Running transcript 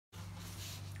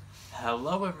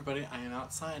Hello everybody, I am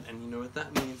outside and you know what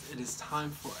that means. It is time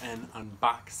for an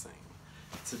unboxing.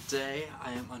 Today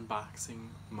I am unboxing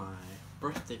my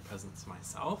birthday present to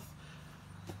myself,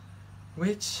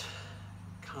 which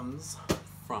comes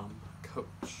from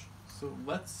Coach. So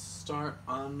let's start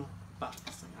unboxing.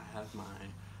 I have my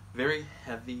very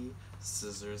heavy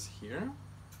scissors here.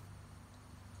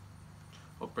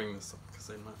 I'll bring this up because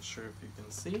I'm not sure if you can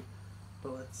see,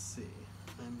 but let's see.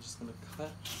 I'm just going to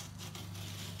cut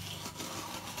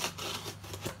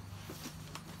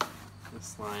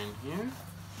this line here,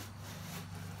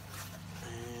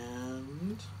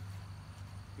 and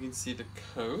you can see the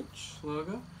Coach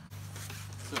logo.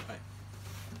 So I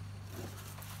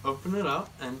open it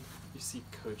up and you see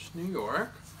Coach New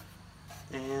York,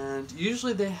 and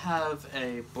usually they have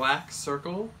a black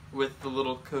circle with the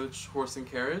little Coach horse and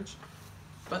carriage,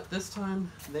 but this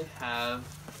time they have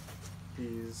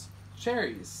these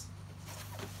cherries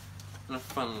in a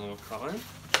fun little color.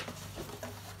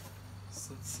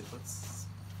 So let's see, that's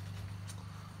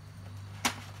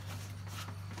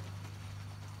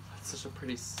such a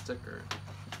pretty sticker.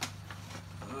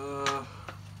 I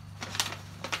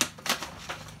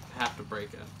have to break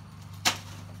it.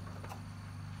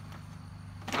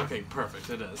 Okay, perfect,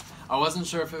 it is. I wasn't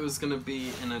sure if it was going to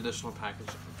be an additional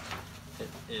packaging. It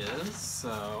is,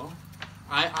 so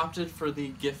I opted for the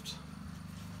gift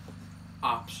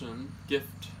option,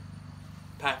 gift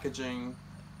packaging.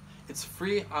 It's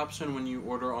free option when you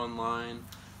order online.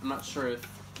 I'm not sure if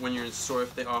when you're in store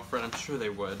if they offer it. I'm sure they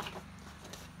would.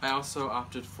 I also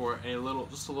opted for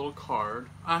just a little card.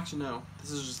 Actually no,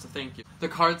 this is just a thank you. The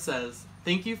card says,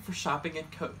 "Thank you for shopping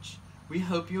at Coach. We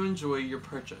hope you enjoy your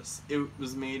purchase. It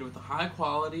was made with a high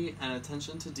quality and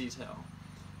attention to detail.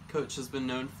 Coach has been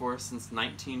known for since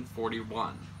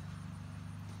 1941.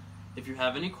 If you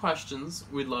have any questions,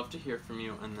 we'd love to hear from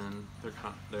you," and then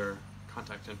their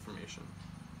contact information.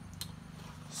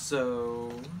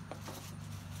 So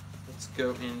let's go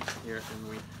in here and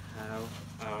we have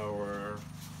our,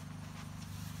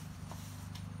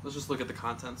 let's just look at the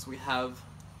contents. We have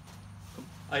the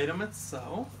item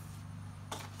itself.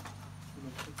 I'm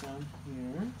going to put down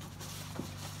here.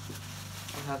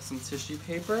 I have some tissue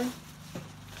paper.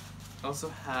 I also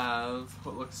have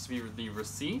what looks to be the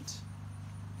receipt.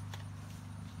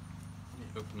 Let me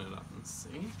open it up and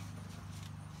see.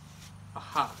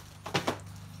 Aha!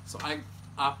 So I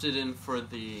opted in for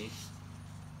the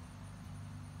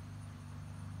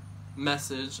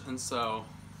message, and so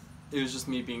it was just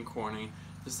me being corny.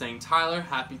 Just saying, "Tyler,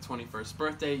 happy 21st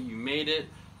birthday, you made it.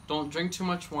 Don't drink too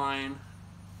much wine.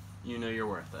 You know you're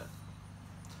worth it."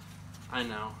 I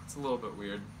know, it's a little bit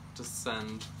weird to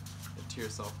send it to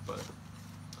yourself, but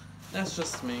that's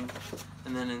just me.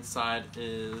 And then inside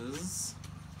is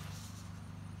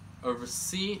a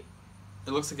receipt.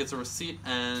 It looks like it's a receipt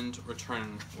and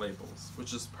return labels,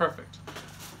 which is perfect.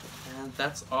 And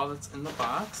that's all that's in the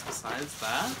box. Besides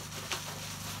that,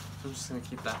 I'm just going to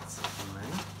keep that in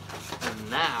there.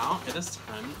 And now it is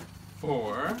time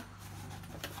for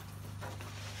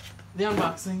the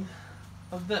unboxing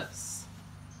of this.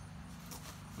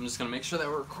 I'm just going to make sure that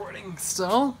we're recording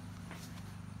still.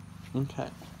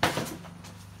 Okay.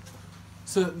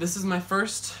 So this is my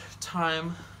first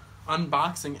time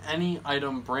unboxing any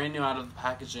item brand new out of the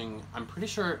packaging, I'm pretty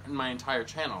sure in my entire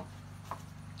channel.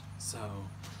 So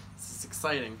this is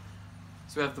exciting.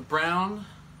 So we have the brown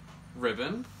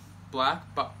ribbon, black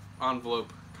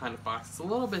envelope kind of box. It's a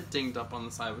little bit dinged up on the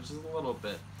side, which is a little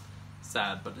bit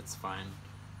sad, but it's fine.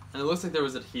 And it looks like there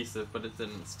was adhesive, but it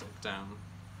didn't stick down.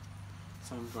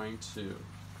 So I'm going to,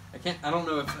 I don't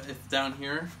know if down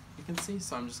here you can see,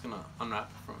 so I'm just gonna unwrap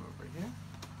it from over here.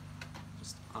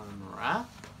 Just unwrap.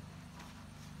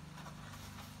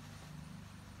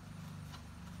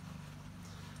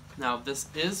 Now this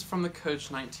is from the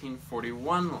Coach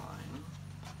 1941 line.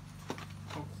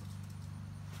 Oh.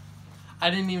 I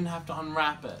didn't even have to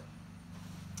unwrap it.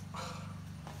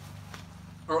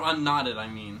 Or unknot it, I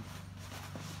mean.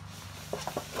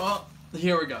 Well,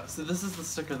 here we go. So this is the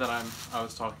sticker that I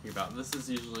was talking about. This is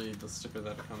usually the sticker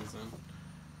that it comes in.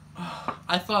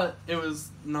 I thought it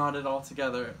was knotted all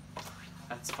together.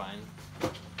 That's fine. So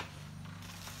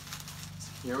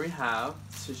here we have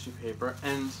tissue paper,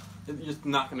 and you're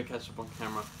not going to catch up on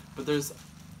camera, but there's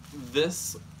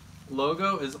this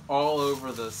logo is all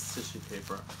over this tissue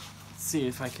paper. Let's see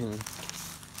if I can,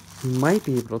 you might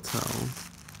be able to tell.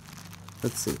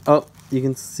 Let's see. Oh, you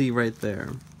can see right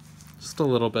there. Just a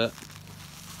little bit.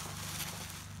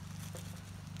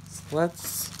 So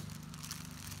it's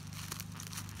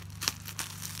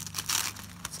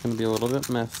going to be a little bit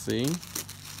messy.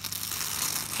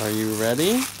 Are you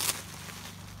ready?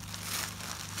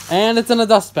 And it's in a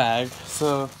dust bag,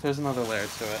 so there's another layer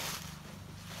to it.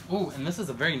 Ooh, and this is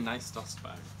a very nice dust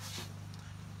bag.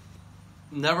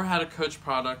 Never had a Coach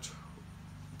product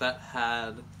that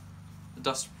had a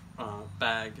dust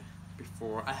bag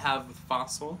before. I have with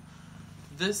Fossil.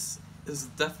 This is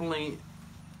definitely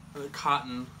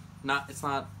cotton. It's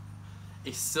not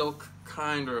a silk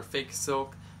kind or a fake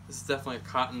silk. This is definitely a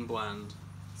cotton blend.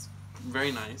 It's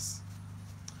very nice.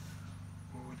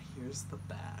 Oh, and here's the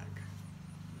bag.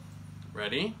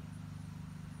 Ready?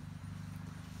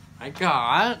 I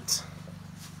got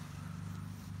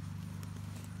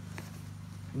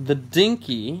the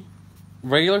Dinky,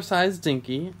 regular size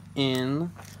Dinky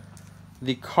in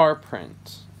the car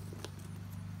print.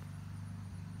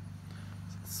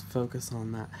 Let's focus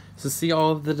on that. So see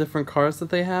all of the different cars that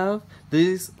they have?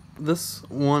 This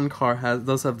one car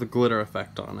does have the glitter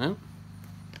effect on it.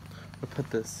 I'll put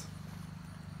this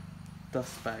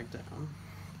dust bag down.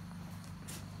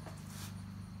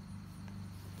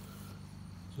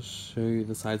 Just show you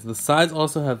the sides. The sides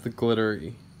also have the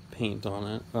glittery paint on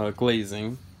it,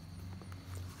 glazing.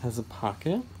 Has a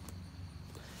pocket.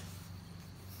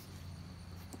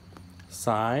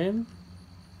 Side.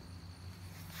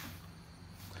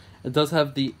 It does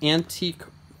have the antique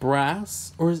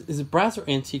brass, or is it brass or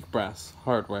antique brass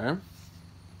hardware.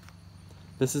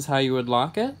 This is how you would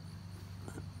lock it.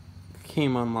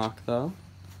 Came unlocked though.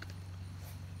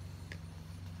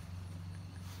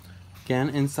 Again,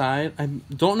 inside, I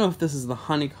don't know if this is the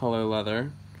honey color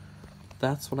leather.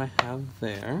 That's what I have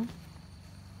there.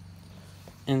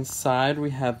 Inside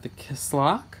we have the kiss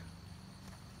lock.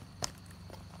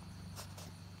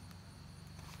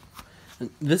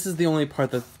 And this is the only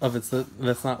part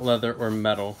that's not leather or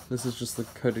metal. This is just the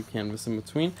coated canvas in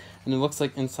between. And it looks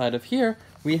like inside of here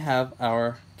we have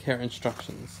our care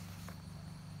instructions.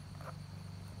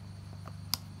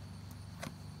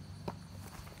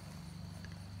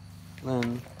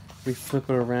 Then we flip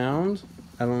it around.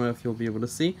 I don't know if you'll be able to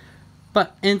see,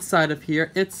 but inside of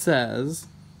here it says,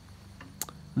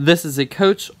 this is a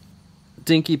Coach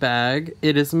Dinky bag.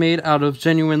 It is made out of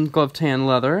genuine glove tan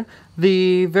leather.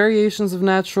 The variations of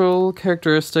natural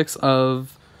characteristics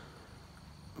of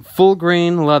full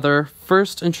grain leather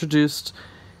first introduced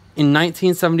in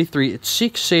 1973. Its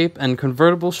chic shape and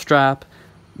convertible strap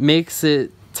makes it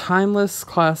a timeless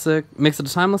classic.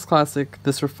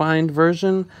 This refined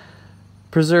version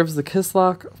preserves the kiss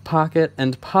lock, pocket,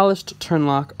 and polished turn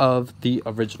lock of the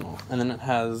original. And then it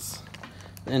has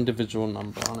the individual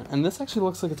number on it. And this actually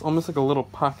looks like it's almost like a little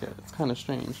pocket. It's kind of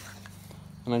strange.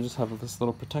 And I just have this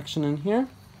little protection in here.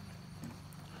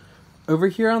 Over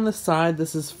here on the side,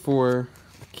 this is for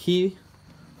a key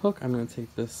hook. I'm going to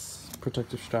take this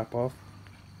protective strap off.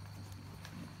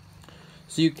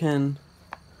 So you can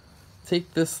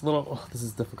take this little, oh, this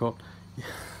is difficult.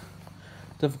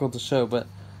 Difficult to show, but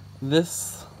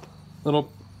this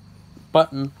little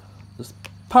button just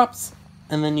pops,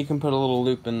 and then you can put a little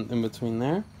loop in between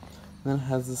there. And then it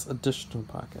has this additional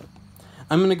pocket.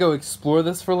 I'm going to go explore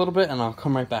this for a little bit, and I'll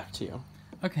come right back to you.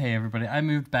 Okay, everybody, I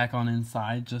moved back on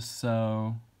inside just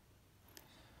so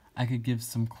I could give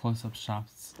some close-up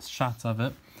shots of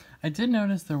it. I did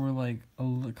notice there were like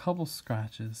a couple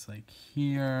scratches, like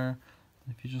here.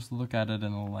 If you just look at it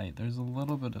in the light, there's a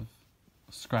little bit of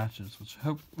scratches,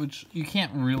 which you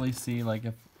can't really see, like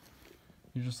if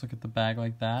you just look at the bag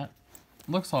like that. It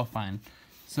looks all fine,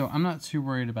 so I'm not too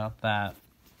worried about that.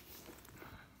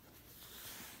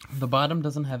 The bottom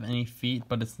doesn't have any feet,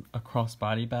 but it's a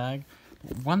crossbody bag.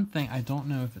 One thing, I don't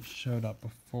know if it showed up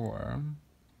before.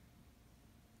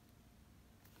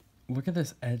 Look at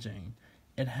this edging.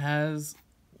 It has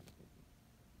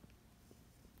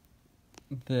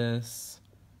this,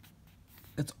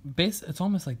 it's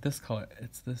almost like this color.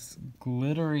 It's this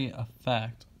glittery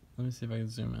effect. Let me see if I can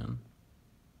zoom in.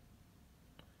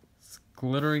 It's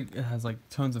glittery, it has like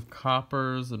tones of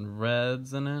coppers and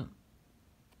reds in it.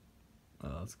 Oh,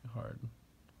 that's hard.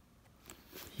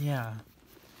 Yeah.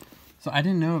 So I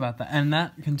didn't know about that. And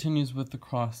that continues with the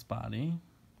crossbody.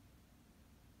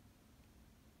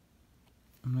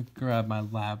 I'm going to grab my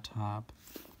laptop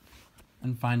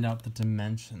and find out the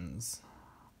dimensions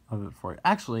of it for you.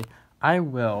 Actually, I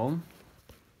believe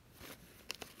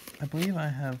I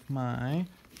have my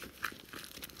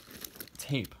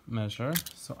tape measure,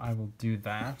 so I will do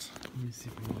that. Let me see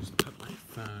if I can just put my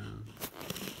phone.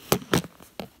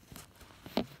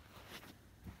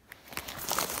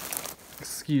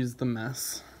 Excuse the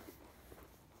mess.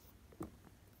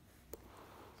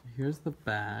 Here's the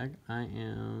bag.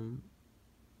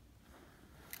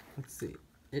 Let's see.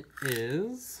 It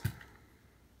is,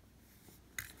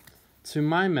 to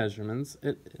my measurements,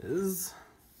 it is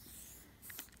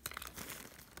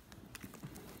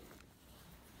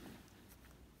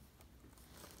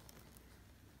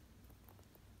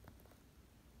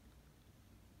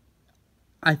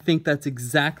I think that's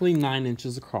exactly 9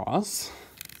 inches across.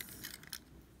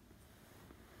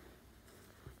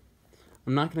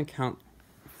 I'm not going to count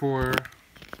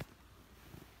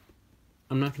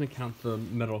the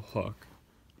metal hook.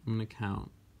 I'm going to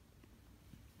count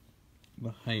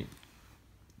the height.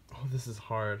 Oh, this is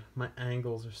hard. My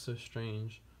angles are so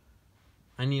strange.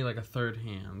 I need like a third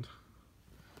hand.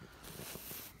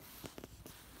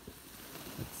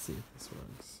 Let's see if this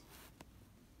works.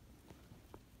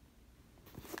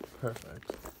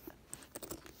 Perfect.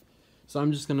 So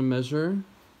I'm just going to measure.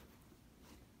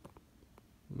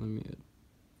 Let me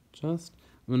adjust.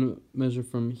 I'm going to measure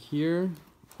from here,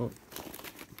 from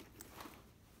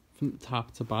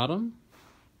top to bottom.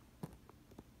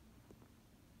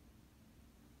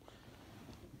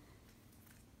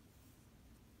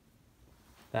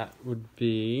 That would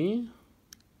be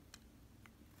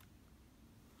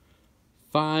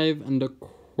 5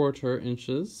 1/4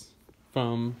 inches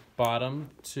from bottom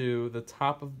to the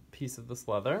top of the piece of this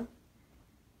leather.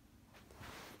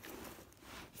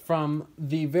 From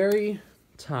the very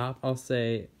top, I'll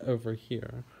say over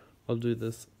here, I'll do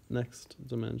this next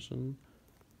dimension.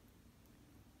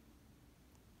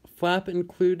 Flap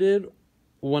included,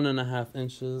 1 1/2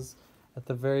 inches. At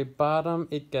the very bottom,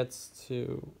 it gets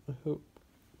to, I hope,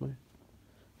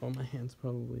 my hand's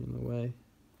probably in the way.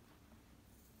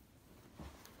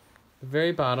 The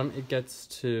very bottom, it gets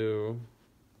to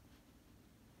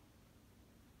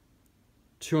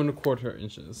 2 1/4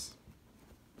 inches.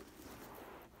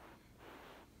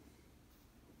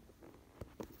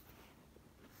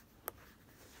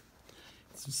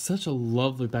 It's such a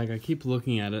lovely bag. I keep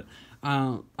looking at it.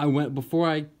 Before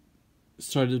I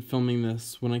started filming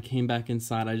this, when I came back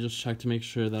inside, I just checked to make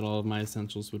sure that all of my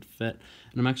essentials would fit.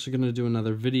 And I'm actually going to do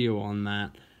another video on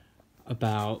that,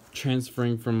 about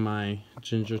transferring from my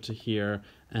ginger to here,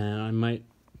 and I might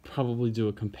probably do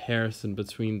a comparison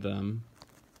between them.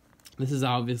 This is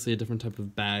obviously a different type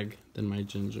of bag than my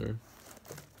ginger.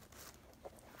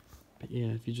 But yeah,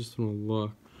 if you just want to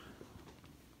look.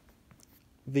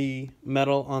 The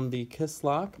metal on the kiss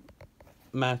lock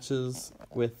matches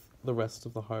with the rest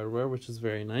of the hardware, which is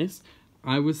very nice.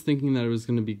 I was thinking that it was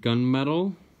going to be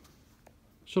gunmetal.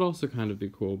 Should also kind of be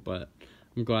cool, but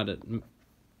I'm glad it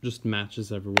just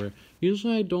matches everywhere.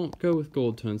 Usually I don't go with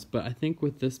gold tones, but I think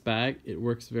with this bag, it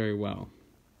works very well.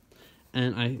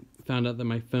 And I found out that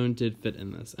my phone did fit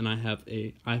in this, and I have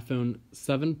a iPhone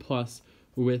 7 Plus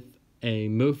with a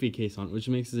Mophie case on it, which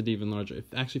makes it even larger. It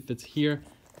actually fits here,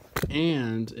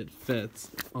 and it fits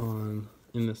in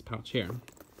this pouch here.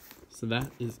 So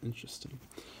that is interesting.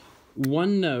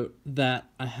 One note that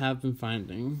I have been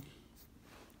finding,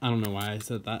 I don't know why I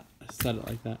said that. I said it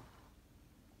like that.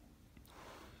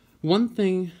 One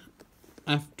thing,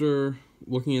 after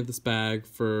looking at this bag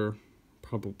for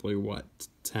probably,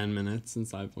 10 minutes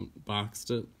since I've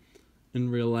unboxed it in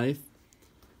real life,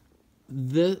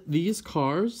 these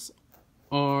cars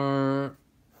have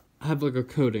like a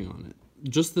coating on it.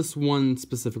 Just this one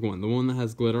specific one, the one that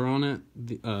has glitter on it,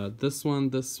 this one,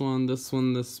 this one, this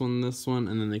one, this one, this one,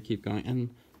 and then they keep going. And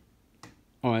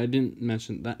oh, I didn't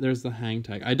mention that there's the hang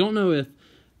tag. I don't know if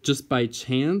just by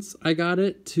chance I got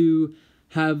it to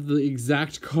have the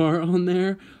exact car on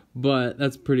there, but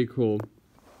that's pretty cool.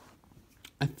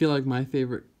 I feel like my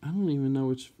favorite, I don't even know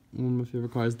which one of my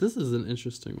favorite cars. This is an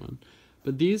interesting one,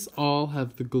 but these all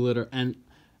have the glitter, and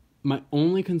my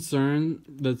only concern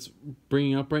that's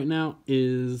bringing up right now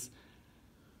is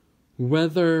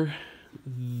whether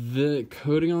the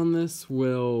coating on this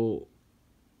will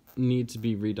need to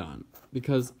be redone.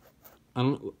 Because,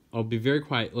 I'll be very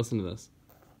quiet, listen to this.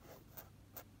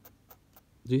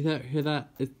 Do you hear that?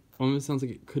 It almost sounds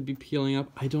like it could be peeling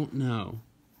up. I don't know.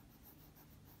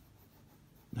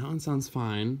 That one sounds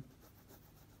fine.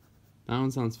 That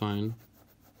one sounds fine.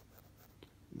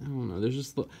 I don't know,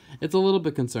 it's a little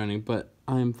bit concerning, but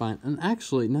I'm fine. And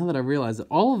actually, now that I realize it,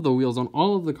 all of the wheels on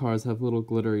all of the cars have little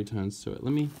glittery tones to it.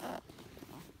 Let me...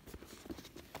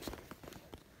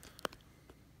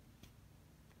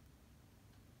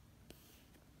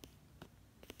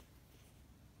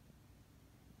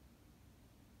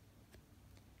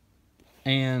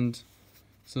 And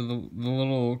so the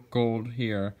little gold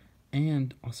here,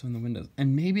 and also in the windows.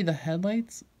 And maybe the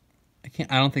headlights?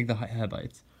 I don't think the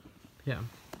headlights. Yeah.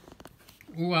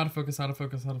 Ooh, out of focus, out of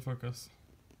focus, out of focus.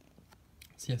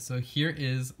 So yeah, so here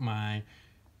is my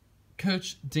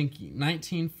Coach Dinky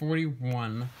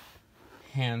 1941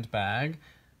 handbag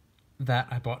that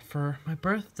I bought for my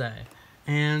birthday.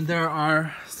 And there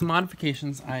are some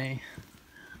modifications I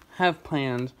have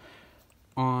planned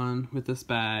on with this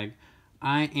bag.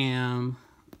 I am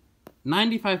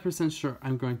 95% sure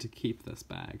I'm going to keep this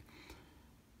bag.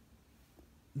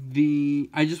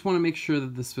 I just want to make sure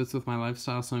that this fits with my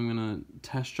lifestyle, so I'm going to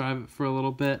test drive it for a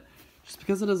little bit, just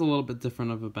because it is a little bit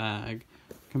different of a bag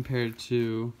compared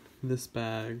to this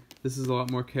bag. This is a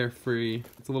lot more carefree.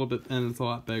 It's a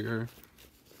lot bigger.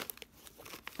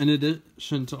 In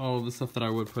addition to all of the stuff that I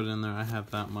would put in there, I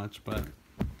have that much, but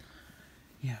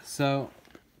yeah, so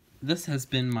this has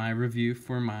been my review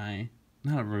for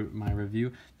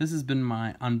this has been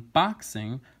my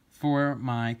unboxing for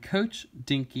my Coach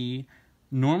Dinky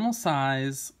normal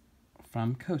size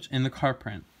from Coach in the car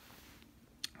print.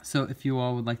 So if you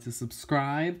all would like to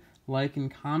subscribe, like, and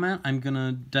comment, I'm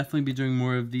gonna definitely be doing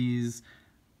more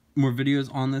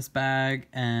videos on this bag,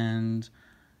 and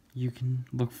you can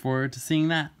look forward to seeing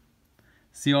that.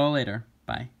 See you all later.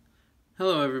 Bye.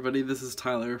 Hello everybody, this is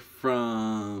Tyler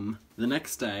from the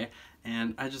next day,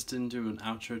 and I just didn't do an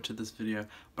outro to this video,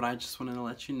 but I just wanted to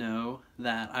let you know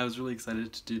that I was really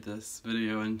excited to do this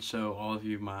video and show all of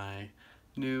you my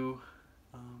new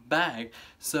bag.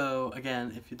 So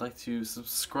again, if you'd like to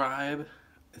subscribe,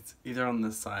 it's either on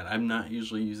this side. I'm not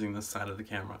usually using this side of the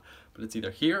camera, but it's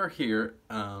either here or here.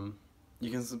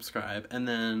 You can subscribe, and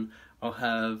then I'll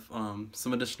have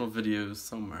some additional videos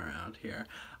somewhere around here.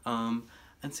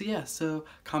 And so yeah, so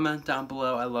comment down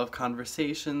below. I love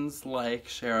conversations, like,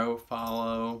 share,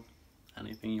 follow,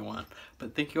 anything you want.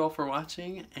 But thank you all for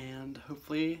watching, and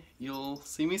hopefully you'll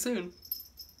see me soon.